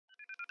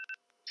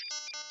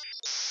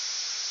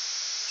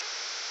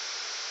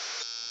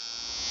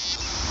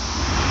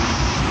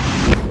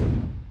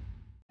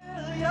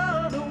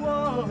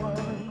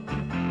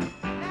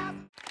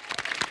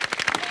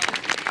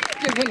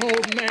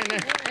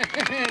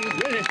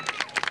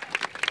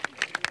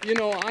You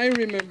know, I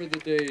remember the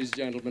days,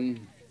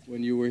 gentlemen,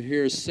 when you were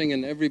here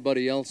singing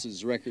everybody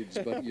else's records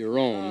but your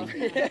own.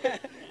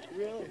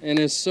 Really? And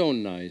it's so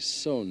nice,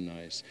 so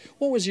nice.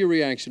 What was your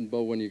reaction,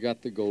 Bo, when you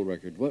got the gold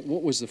record? What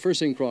was the first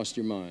thing crossed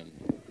your mind?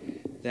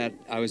 That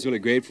I was really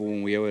grateful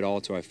when we owe it all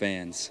to our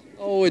fans.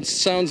 Oh, it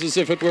sounds as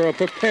if it were a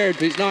prepared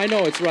piece. No, I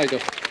know it's right, though.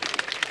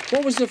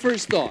 What was the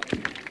first thought?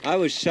 I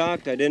was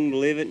shocked. I didn't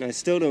believe it, and I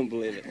still don't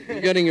believe it.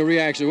 You're getting a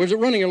reaction. Was it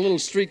running a little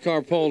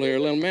streetcar pole here, a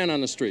little man on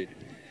the street?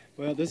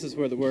 Well, this is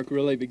where the work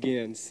really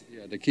begins.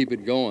 Yeah, to keep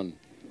it going.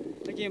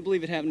 I can't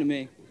believe it happened to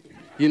me.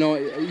 You know,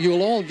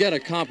 you'll all get a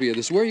copy of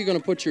this. Where are you going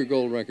to put your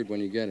gold record when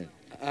you get it?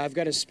 I've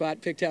got a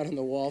spot picked out on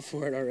the wall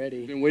for it already.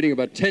 You've been waiting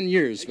about 10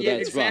 years for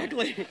that spot.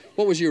 Exactly.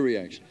 What was your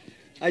reaction?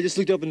 I just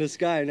looked up in the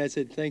sky and I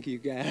said, thank you,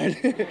 God.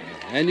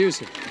 And you,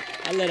 sir?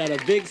 I let out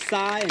a big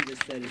sigh and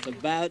just said, it's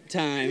about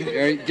time.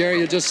 Gary,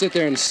 you just sit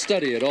there and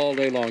study it all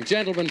day long.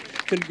 Gentlemen,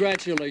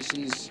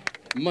 congratulations.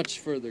 Much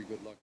further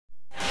good luck.